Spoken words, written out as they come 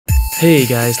Hey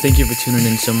guys, thank you for tuning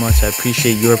in so much. I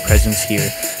appreciate your presence here.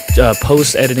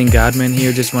 Post-editing Godman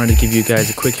here. Just wanted to give you guys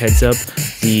a quick heads up.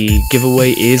 The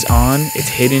giveaway is on. It's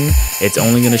hidden. It's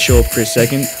only going to show up for a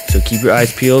second, so keep your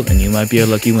eyes peeled and you might be a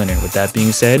lucky winner. With that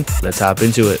being said, let's hop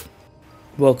into it.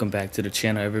 Welcome back to the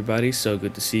channel, everybody. So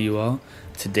good to see you all.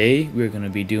 Today we're going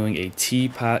to be doing a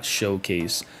Teapot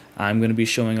showcase. I'm going to be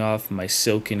showing off my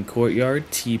Silken Courtyard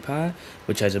Teapot,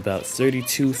 which has about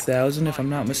 32,000, if I'm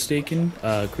not mistaken,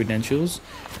 credentials.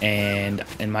 And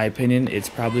in my opinion, it's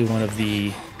probably one of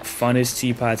the funnest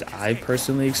teapots I've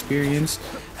personally experienced.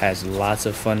 Has lots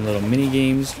of fun little mini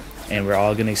games, and we're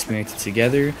all going to experience it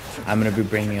together. I'm going to be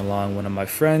bringing along one of my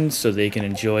friends so they can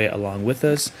enjoy it along with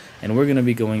us, and we're going to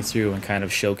be going through and kind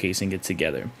of showcasing it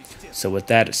together. So with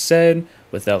that said,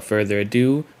 without further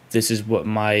ado, this is what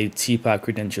my Teapot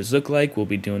credentials look like. We'll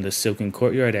be doing the Silken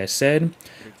Courtyard as said,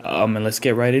 and let's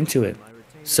get right into it.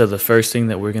 So the first thing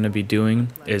that we're going to be doing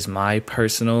is my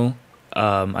personal,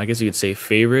 I guess you could say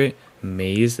favorite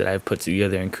maze that I've put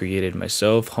together and created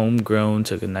myself. Homegrown,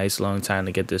 took a nice long time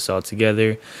to get this all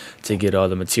together, to get all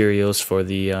the materials for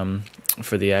the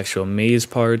actual maze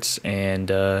parts, and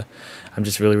I'm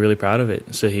just really proud of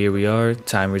it. So here we are,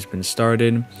 timer's been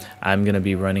started. I'm gonna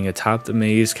be running atop the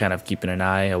maze, kind of keeping an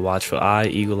eye, a watchful eye,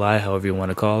 eagle eye, however you want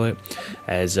to call it,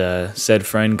 as said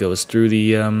friend goes through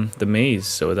the maze.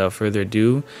 So without further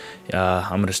ado,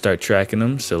 I'm gonna start tracking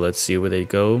them, so let's see where they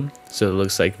go. So it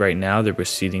looks like right now they're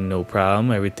proceeding no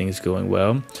problem, everything's going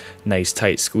well. Nice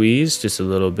tight squeeze, just a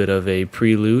little bit of a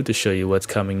prelude to show you what's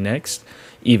coming next.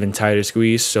 Even tighter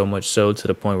squeeze, so much so to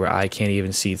the point where I can't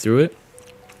even see through it.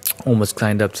 Almost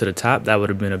climbed up to the top. That would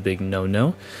have been a big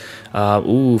no-no.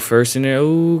 Ooh, first in there.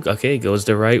 Ooh, okay, goes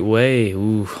the right way.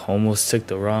 Ooh, almost took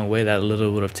the wrong way. That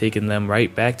little would have taken them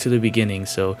right back to the beginning.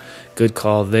 So good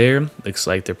call there. Looks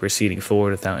like they're proceeding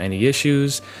forward without any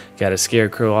issues. Got a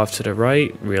scarecrow off to the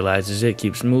right. Realizes it,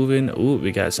 keeps moving. Ooh,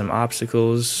 we got some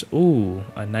obstacles. Ooh,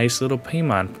 a nice little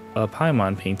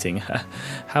Paimon painting.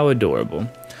 How adorable.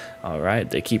 All right,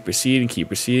 they keep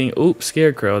proceeding, Oops,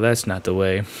 scarecrow, that's not the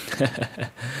way.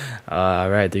 All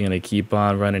right, they're going to keep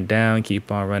on running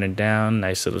down,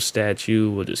 Nice little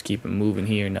statue. We'll just keep it moving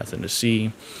here, nothing to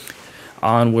see.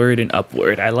 Onward and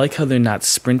upward. I like how they're not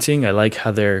sprinting. I like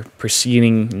how they're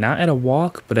proceeding not at a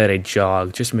walk, but at a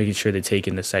jog, just making sure they take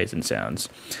in the sights and sounds.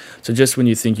 So just when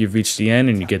you think you've reached the end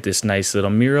and you get this nice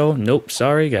little mural, nope,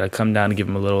 sorry, got to come down and give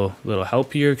them a little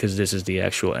help here because this is the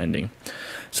actual ending.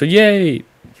 So yay!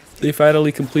 They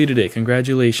finally completed it.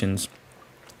 Congratulations.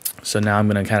 So now I'm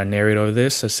going to kind of narrate over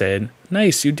this. I said,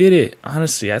 nice, you did it.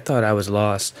 Honestly, I thought I was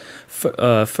lost.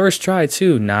 First try,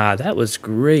 too. Nah, that was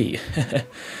great.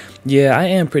 Yeah, I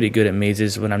am pretty good at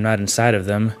mazes when I'm not inside of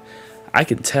them. I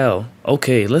can tell.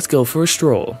 Okay, let's go for a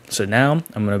stroll. So now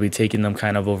I'm going to be taking them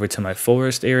kind of over to my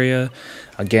forest area.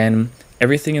 Again,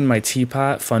 everything in my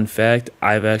teapot, fun fact,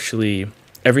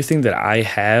 everything that I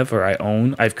have or I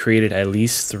own, I've created at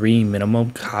least 3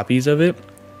 minimum copies of it,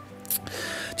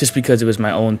 just because it was my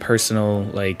own personal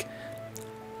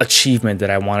achievement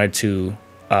that I wanted to,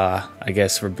 I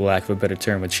guess for lack of a better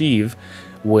term, achieve.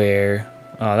 Where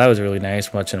that was really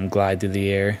nice, watching them glide through the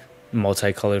air.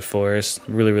 Multicolored forest,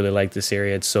 really like this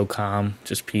area. It's so calm,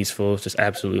 just peaceful, just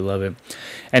absolutely love it.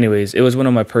 Anyways, it was one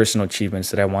of my personal achievements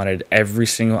that I wanted every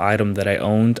single item that I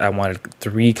owned. I wanted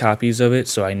 3 copies of it,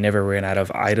 so I never ran out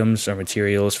of items or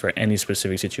materials for any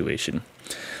specific situation.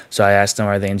 So I asked them,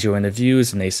 are they enjoying the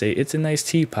views? And they say, it's a nice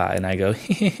teapot. And I go,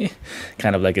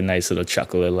 kind of like a nice little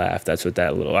chuckle or laugh. That's what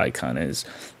that little icon is.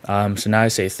 So now I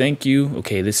say, thank you.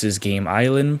 Okay, this is Game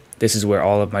Island. This is where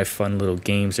all of my fun little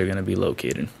games are going to be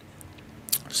located.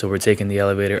 So we're taking the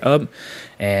elevator up,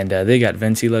 and they got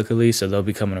Venti luckily, so they'll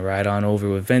be coming right on over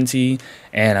with Venti,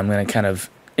 and I'm going to kind of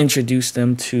introduce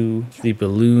them to the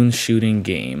balloon shooting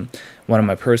game. One of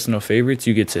my personal favorites.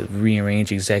 You get to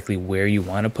rearrange exactly where you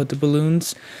want to put the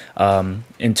balloons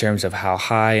in terms of how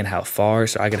high and how far.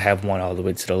 So I could have one all the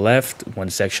way to the left, one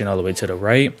section all the way to the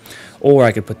right, or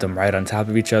I could put them right on top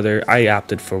of each other. I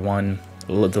opted for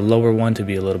the lower one to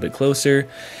be a little bit closer,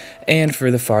 and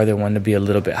for the farther one to be a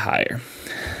little bit higher.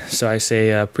 So I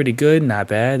say pretty good, not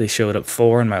bad. They showed up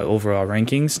 4 in my overall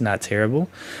rankings, not terrible.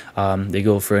 They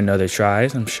go for another try.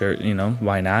 I'm sure,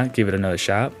 why not? Give it another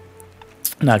shot.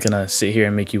 Not going to sit here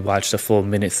and make you watch the full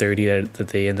minute 30 that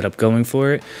they ended up going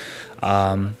for it.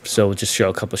 So we'll just show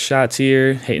a couple shots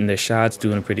here, hitting their shots,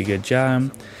 doing a pretty good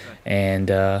job.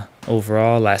 And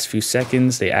overall, last few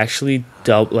seconds, they actually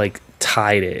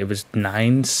tied it. It was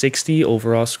 960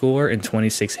 overall score and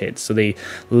 26 hits. So they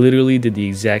literally did the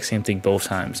exact same thing both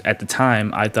times. At the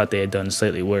time, I thought they had done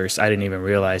slightly worse. I didn't even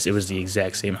realize it was the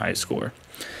exact same high score.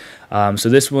 So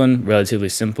this one, relatively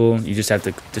simple. You just have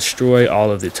to destroy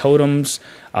all of the totems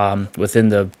within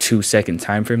the 2-second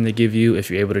time frame they give you. If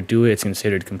you're able to do it, it's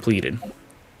considered completed.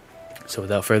 So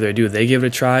without further ado, they give it a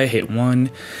try, hit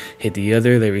one, hit the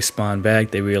other, they respawn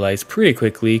back, they realize pretty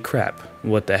quickly, crap,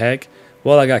 what the heck?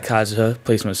 Well, I got Kazuha,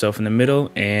 placed myself in the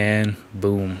middle, and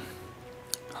boom,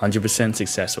 100%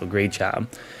 successful, great job.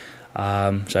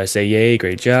 So I say, yay,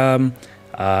 great job.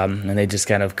 And they just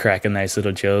kind of crack a nice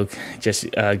little joke. Just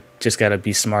gotta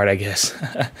be smart, I guess.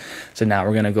 So now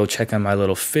we're gonna go check on my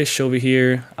little fish over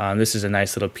here. This is a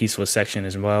nice little peaceful section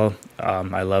as well.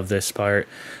 I love this part.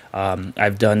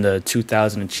 I've done the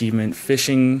 2,000 achievement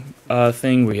fishing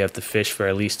thing where you have to fish for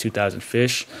at least 2,000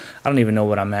 fish. I don't even know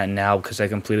what I'm at now because I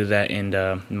completed that in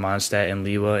Mondstadt and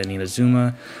Liwa and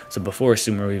Inazuma. So before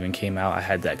Sumeru even came out, I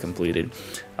had that completed.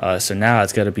 So now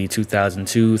it's got to be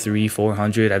 2,002, 300,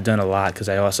 400. I've done a lot because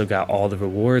I also got all the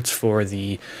rewards for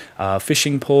the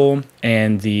fishing pole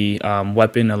and the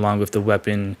weapon, along with the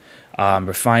weapon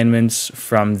refinements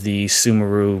from the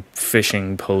Sumeru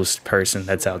fishing post person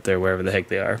that's out there, wherever the heck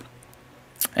they are.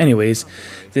 Anyways,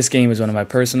 this game is one of my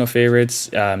personal favorites.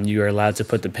 You are allowed to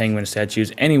put the penguin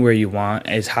statues anywhere you want,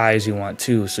 as high as you want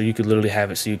too. So you could literally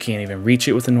have it so you can't even reach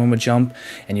it with a normal jump,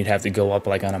 and you'd have to go up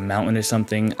like on a mountain or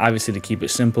something. Obviously, to keep it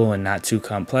simple and not too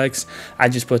complex, I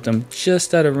just put them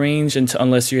just out of range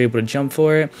unless you're able to jump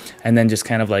for it, and then just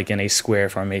kind of like in a square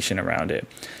formation around it.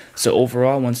 So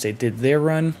overall, once they did their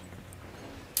run,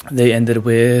 they ended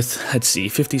with, let's see,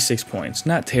 56 points.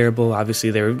 Not terrible. Obviously,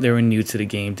 they were new to the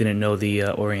game, didn't know the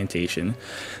orientation.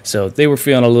 So they were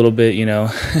feeling a little bit, you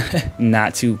know,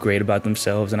 not too great about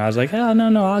themselves. And I was like, oh,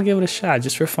 no, I'll give it a shot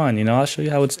just for fun. You know, I'll show you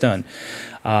how it's done.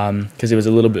 Because it was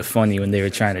a little bit funny when they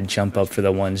were trying to jump up for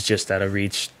the ones just out of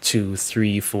reach 2,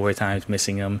 3, 4 times,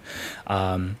 missing them.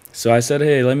 So I said,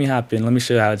 hey, let me hop in, let me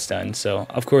show you how it's done. So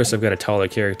of course I've got a taller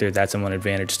character, that's one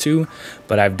advantage too,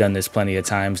 but I've done this plenty of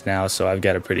times now, so I've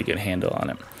got a pretty good handle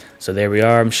on it. So there we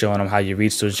are, I'm showing them how you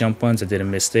reach those jump ones. I didn't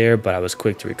miss there, but I was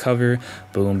quick to recover.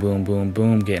 Boom, boom, boom,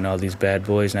 boom, getting all these bad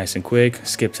boys nice and quick.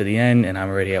 Skip to the end, and I'm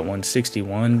already at 161,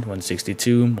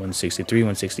 162, 163,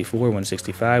 164,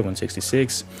 165,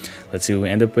 166. Let's see what we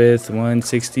end up with,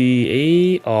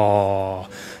 168. Oh,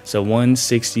 so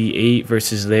 168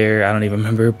 versus there, I don't even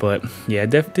remember, but yeah,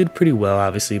 Def did pretty well,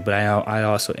 obviously, but I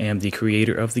also am the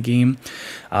creator of the game.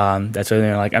 That's why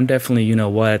they're like, I'm definitely, you know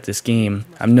what, at this game,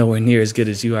 I'm nowhere near as good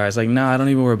as you are. I was like, nah, don't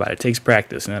even worry about it. It takes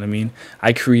practice, you know what I mean?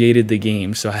 I created the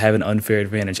game, so I have an unfair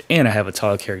advantage, and I have a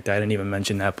tall character. I didn't even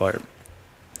mention that part.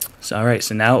 So all right,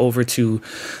 so now over to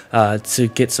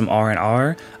get some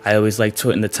R&R. I always like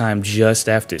putting the time just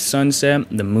after sunset.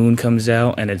 The moon comes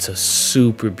out, and it's a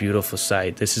super beautiful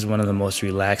sight. This is one of the most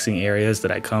relaxing areas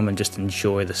that I come and just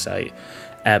enjoy the sight.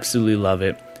 Absolutely love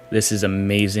it. This is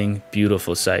amazing,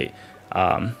 beautiful sight,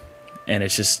 and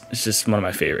it's just one of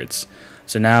my favorites.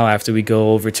 So now after we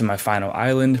go over to my final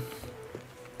island,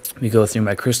 we go through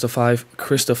my crystal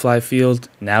fly field.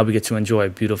 Now we get to enjoy a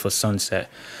beautiful sunset.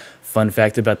 Fun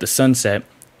fact about the sunset,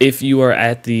 if you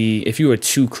are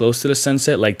too close to the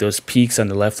sunset, like those peaks on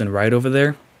the left and right over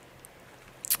there,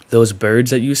 those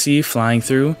birds that you see flying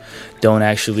through don't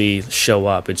actually show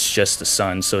up. It's just the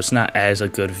sun, so it's not as a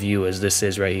good view as this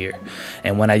is right here.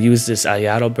 And when I use this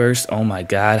Ayato burst, oh my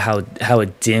god, how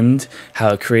it dimmed,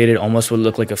 how it created almost what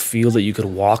looked like a field that you could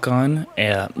walk on,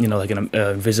 you know, like an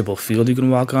invisible field you can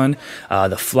walk on.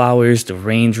 The flowers, the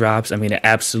raindrops, I mean, it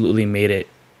absolutely made it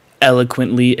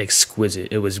eloquently exquisite.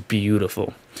 It was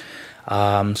beautiful.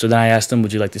 So then I asked them,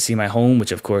 would you like to see my home?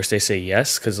 Which of course they say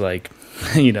yes, because like,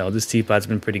 you know, this Teapot's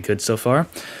been pretty good so far.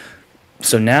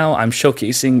 So now I'm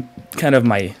showcasing kind of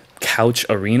my couch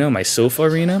arena, my sofa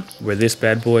arena, where this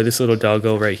bad boy, this little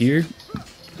doggo right here,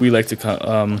 we like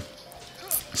to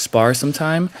spar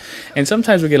sometime, and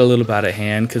sometimes we get a little bit out of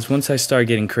hand, because once I start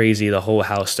getting crazy, the whole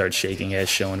house starts shaking, as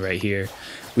shown right here.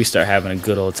 We start having a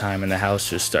good old time, and the house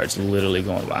just starts literally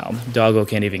going wild. Doggo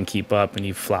can't even keep up, and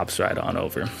he flops right on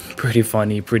over. Pretty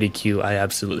funny, pretty cute. I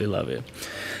absolutely love it.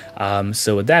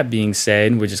 So with that being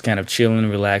said, we're just kind of chilling,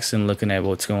 relaxing, looking at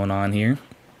what's going on here.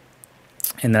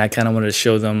 And then I kind of wanted to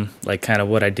show them like kind of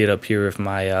what I did up here with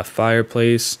my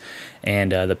fireplace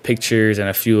and the pictures and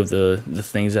a few of the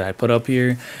things that I put up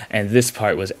here. And this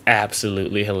part was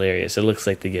absolutely hilarious. It looks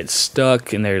like they get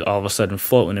stuck and they're all of a sudden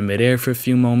floating in midair for a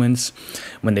few moments.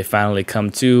 When they finally come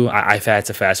to, I've had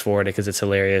to fast forward it because it's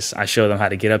hilarious. I show them how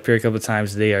to get up here a couple of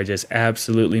times. They are just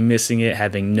absolutely missing it,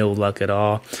 having no luck at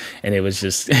all. And it was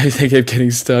just, they kept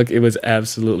getting stuck. It was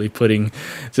absolutely putting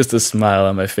just a smile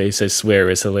on my face. I swear it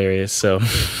was hilarious. So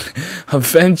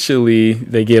eventually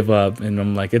they give up, and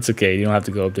I'm like, it's okay. You don't have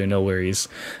to go up there. No worries.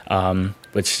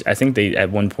 Which I think they at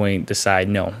one point decide,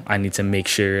 no, I need to make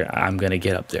sure I'm gonna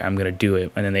get up there. I'm gonna do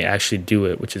it, and then they actually do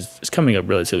it, which is coming up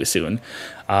relatively soon.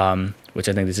 Which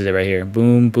I think this is it right here.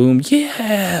 Boom, boom,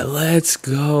 yeah, let's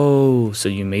go. So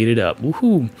you made it up,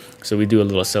 woohoo! So we do a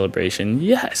little celebration,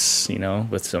 yes, you know,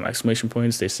 with some exclamation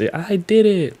points. They say, I did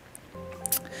it.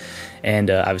 And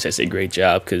obviously I say great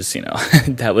job, because, you know,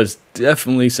 that was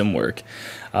definitely some work.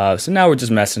 So now we're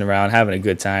just messing around, having a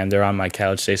good time. They're on my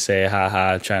couch. They say,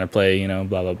 haha, trying to play, you know,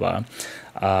 blah, blah, blah.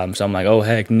 So I'm like, oh,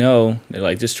 heck no. They're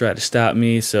like, just try to stop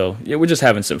me. So yeah, we're just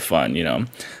having some fun, you know.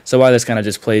 So while this kind of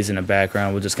just plays in the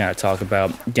background, we'll just kind of talk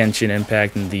about Genshin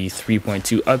Impact and the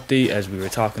 3.2 update, as we were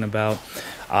talking about.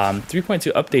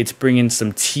 3.2 updates bring in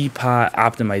some Teapot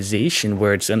optimization,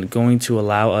 where it's going to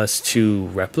allow us to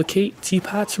replicate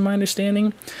Teapots, from my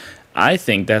understanding. I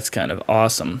think that's kind of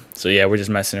awesome. So yeah, we're just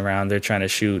messing around. They're trying to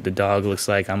shoot. The dog looks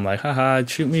like, I'm like, haha,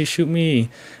 shoot me, shoot me.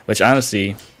 Which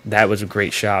honestly, that was a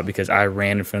great shot, because I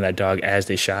ran in front of that dog as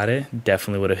they shot it.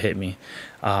 Definitely would have hit me.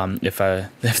 If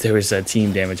there was a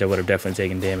team damage, I would have definitely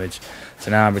taken damage.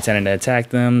 So now I'm pretending to attack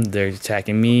them. They're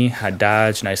attacking me. I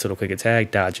dodge, nice little quick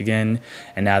attack, dodge again,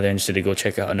 and now they're interested to go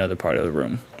check out another part of the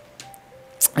room.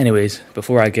 Anyways,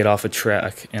 before I get off a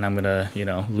track and I'm gonna, you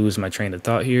know, lose my train of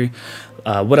thought here,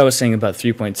 what I was saying about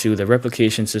 3.2, the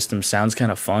replication system sounds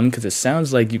kind of fun, because it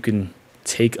sounds like you can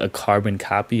take a carbon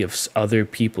copy of other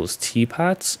people's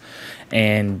teapots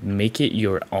and make it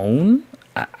your own.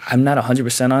 I'm not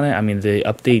 100% on it. I mean, the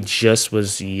update just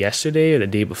was yesterday or the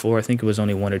day before. I think it was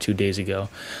only 1 or 2 days ago.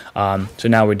 So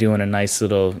now we're doing a nice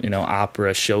little, you know,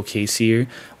 opera showcase here,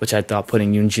 which I thought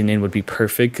putting Yunjin in would be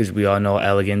perfect, because we all know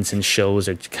elegance in shows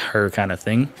are her kind of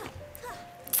thing.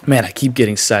 Man, I keep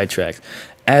getting sidetracked.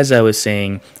 As I was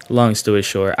saying, long story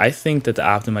short, I think that the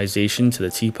optimization to the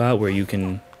teapot, where you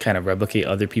can kind of replicate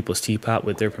other people's teapot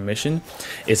with their permission,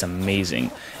 is amazing.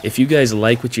 If you guys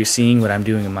like what you're seeing, what I'm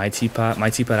doing in my teapot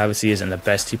obviously isn't the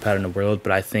best teapot in the world,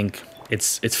 but I think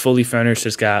it's fully furnished.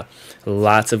 It's got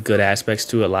lots of good aspects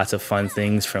to it, lots of fun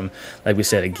things, from, like we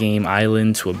said, a game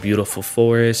island to a beautiful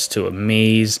forest to a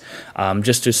maze,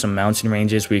 just to some mountain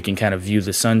ranges where you can kind of view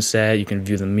the sunset, you can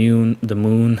view the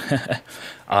moon.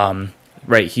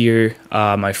 Right here,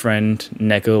 my friend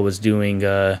Neko was doing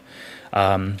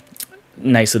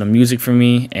nice little music for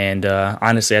me, and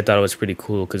honestly I thought it was pretty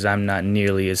cool, because I'm not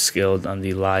nearly as skilled on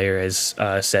the lyre as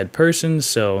said person.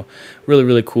 So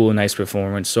really cool, nice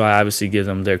performance. So I obviously give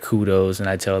them their kudos, and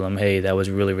I tell them, hey, that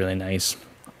was really nice,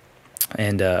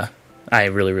 and I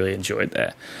really enjoyed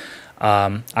that.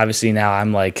 Obviously now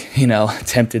I'm like, you know,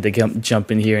 tempted to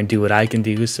jump in here and do what I can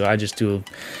do, so I just do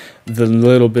the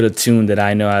little bit of tune that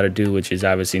I know how to do, which is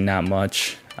obviously not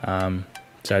much.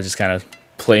 So I just kind of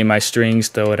play my strings,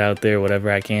 throw it out there,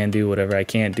 whatever I can do, whatever I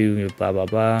can't do, blah blah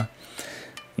blah,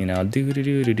 you know,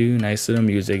 do nice little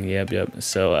music. Yep.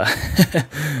 So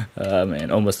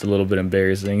man, almost a little bit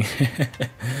embarrassing.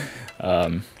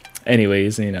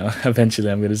 Anyways, you know, eventually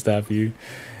I'm gonna stop you.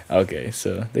 Okay,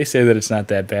 so they say that it's not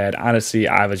that bad. Honestly,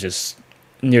 I was just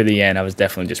near the end, I was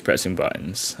definitely just pressing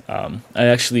buttons. I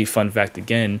actually, fun fact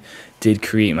again, did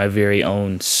create my very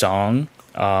own song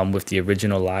with the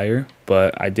original lyre,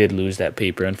 but I did lose that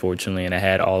paper, unfortunately, and I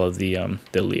had all of the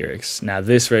lyrics. Now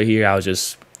this right here, I was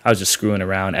just screwing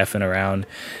around, effing around,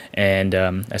 and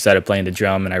I started playing the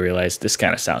drum, and I realized this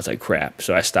kind of sounds like crap.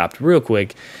 So I stopped real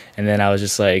quick, and then I was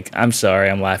just like, I'm sorry,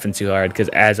 I'm laughing too hard, because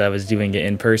as I was doing it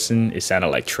in person, it sounded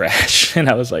like trash. And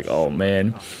I was like, oh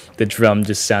man, the drum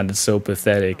just sounded so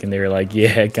pathetic. And they were like,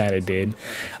 yeah, it kind of did.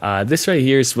 This right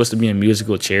here is supposed to be a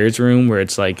musical chairs room, where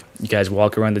it's like you guys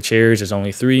walk around the chairs. There's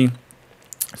only 3.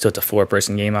 So it's a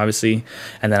 4-person game, obviously.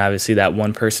 And then obviously that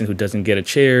one person who doesn't get a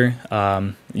chair,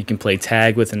 you can play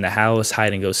tag within the house,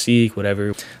 hide and go seek,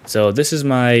 whatever. So this is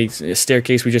my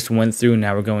staircase we just went through.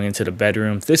 Now we're going into the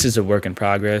bedroom. This is a work in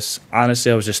progress.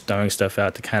 Honestly, I was just throwing stuff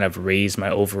out to kind of raise my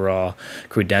overall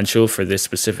credential for this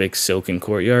specific silken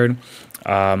courtyard.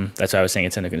 That's why I was saying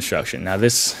it's under construction. Now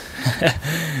this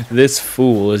this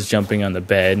fool is jumping on the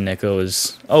bed. Neko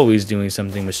is always doing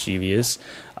something mischievous.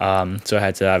 So I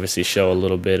had to obviously show a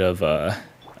little bit of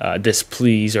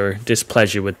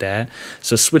displeasure with that.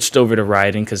 So switched over to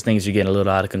riding, because things are getting a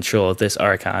little out of control with this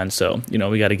Archon. So, you know,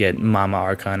 we got to get Mama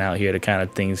Archon out here to kind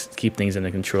of keep things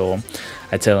under control.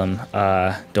 I tell him,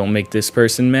 don't make this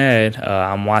person mad.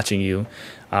 I'm watching you.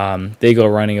 They go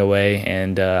running away,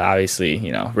 and obviously,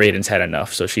 you know, Raiden's had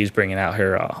enough, so she's bringing out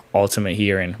her ultimate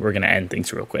here, and we're going to end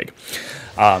things real quick.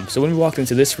 So when we walked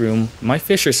into this room, my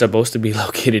fish are supposed to be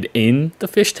located in the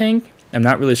fish tank. I'm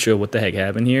not really sure what the heck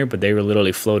happened here, but they were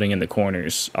literally floating in the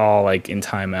corners, all like in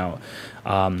timeout.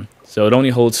 So it only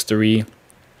holds 3.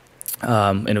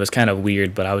 And it was kind of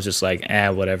weird, but I was just like,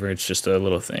 whatever, it's just a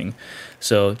little thing.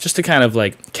 So just to kind of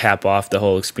like cap off the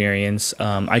whole experience,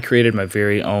 I created my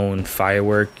very own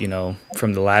firework, you know,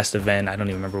 from the last event. I don't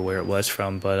even remember where it was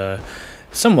from, but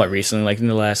somewhat recently, like in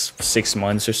the last 6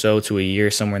 months or so to a year,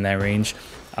 somewhere in that range.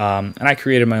 And I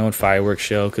created my own fireworks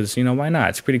show because, you know, why not?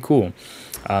 It's pretty cool.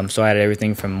 So I had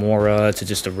everything from Mora to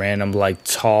just a random, like,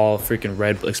 tall freaking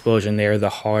red explosion there, the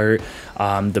heart,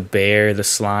 the bear, the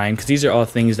slime, because these are all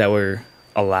things that were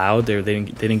allowed. They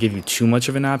didn't give you too much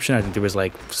of an option. I think there was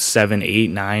like 7, 8,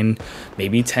 9,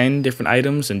 maybe 10 different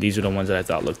items, and these are the ones that I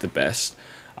thought looked the best.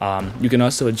 You can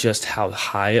also adjust how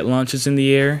high it launches in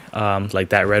the air. Like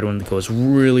that red one goes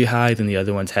really high, then the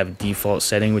other ones have a default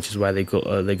setting, which is why they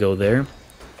go there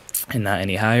and not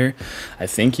any higher. I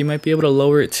think you might be able to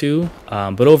lower it too,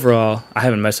 but overall I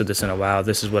haven't messed with this in a while.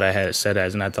 This is what I had it set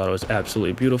as, and I thought it was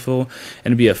absolutely beautiful, and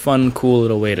it'd be a fun, cool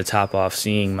little way to top off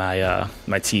seeing my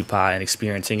my Teapot and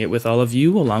experiencing it with all of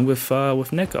you along with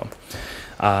Neko.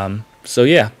 So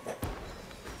yeah,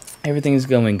 everything's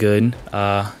going good.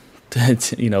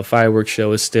 You know, fireworks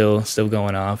show is still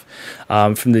going off.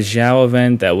 From the Zhao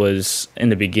event that was in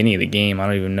the beginning of the game, I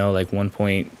don't even know, like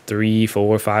 1.3,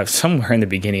 4, 5, somewhere in the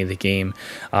beginning of the game,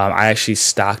 I actually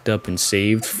stocked up and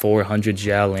saved 400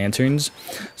 Zhao lanterns.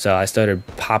 So I started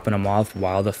popping them off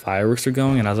while the fireworks were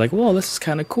going, and I was like, whoa, this is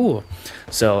kind of cool.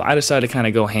 So I decided to kind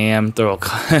of go ham, throw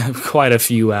quite a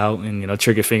few out, and, you know,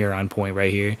 trigger finger on point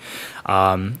right here.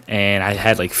 And I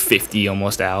had like 50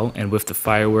 almost out, and with the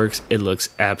fireworks, it looks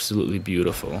absolutely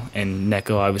beautiful. And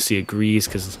Neko obviously agrees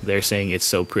because they're saying it's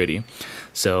so pretty.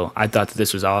 So I thought that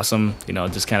this was awesome. You know,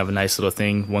 just kind of a nice little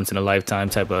thing, once in a lifetime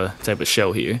type of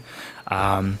show here.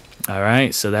 All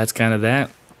right, so that's kind of that.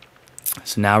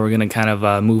 So now we're gonna kind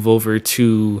of move over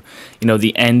to, you know,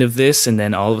 the end of this, and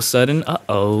then all of a sudden,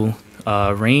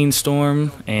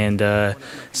 rainstorm, and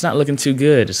it's not looking too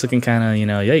good. It's looking kind of, you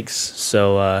know, yikes.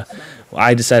 So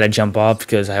I decided to jump off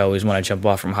because I always want to jump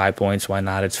off from high points. Why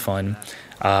not? It's fun.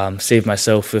 Save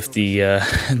myself with the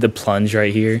the plunge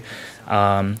right here.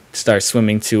 Start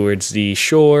swimming towards the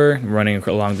shore, running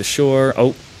along the shore.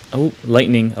 Oh,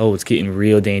 lightning. Oh, it's getting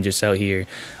real dangerous out here.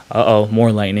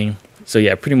 More lightning. So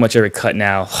yeah, pretty much every cut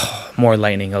now, more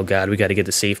lightning. Oh god, we got to get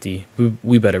to safety.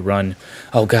 We better run.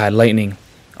 Oh god, lightning.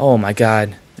 Oh my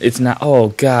god, it's not. Oh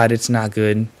god, it's not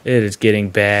good. It is getting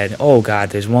bad. Oh god,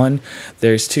 there's one,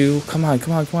 there's two. Come on,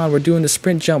 come on, come on. We're doing the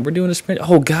sprint jump. We're doing the sprint.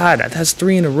 Oh god, that's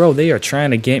 3 in a row. They are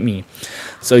trying to get me.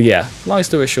 So yeah, long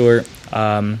story short,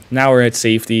 now we're at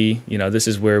safety. You know, this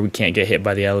is where we can't get hit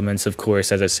by the elements. Of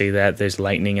course, as I say that, there's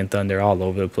lightning and thunder all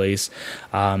over the place.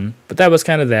 But that was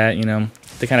kind of that. You know,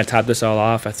 to kind of top this all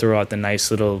off, I throw out the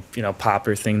nice little, you know,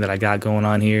 popper thing that I got going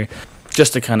on here,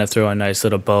 just to kind of throw a nice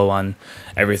little bow on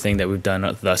everything that we've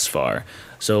done thus far.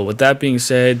 So with that being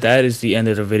said, that is the end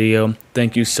of the video.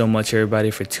 Thank you so much, everybody,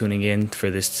 for tuning in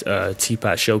for this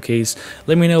Teapot showcase.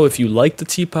 Let me know if you like the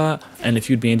Teapot and if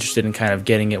you'd be interested in kind of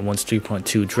getting it once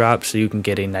 3.2 drops, so you can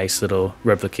get a nice little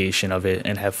replication of it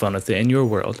and have fun with it in your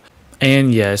world.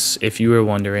 And yes, if you were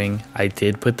wondering, I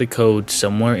did put the code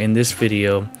somewhere in this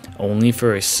video, only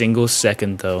for a single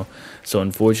second though. So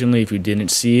unfortunately, if you didn't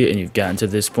see it and you've gotten to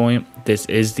this point, this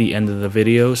is the end of the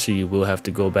video, so you will have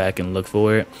to go back and look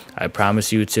for it. I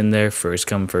promise you it's in there, first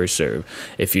come, first serve.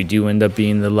 If you do end up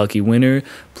being the lucky winner,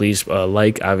 please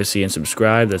like, obviously, and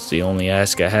subscribe. That's the only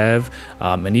ask I have.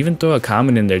 And even throw a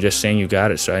comment in there just saying you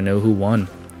got it, so I know who won.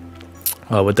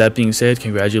 With that being said,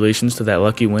 congratulations to that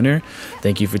lucky winner.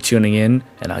 Thank you for tuning in,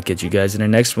 and I'll get you guys in the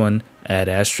next one. Ad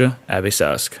Astra, Abe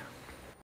Sask.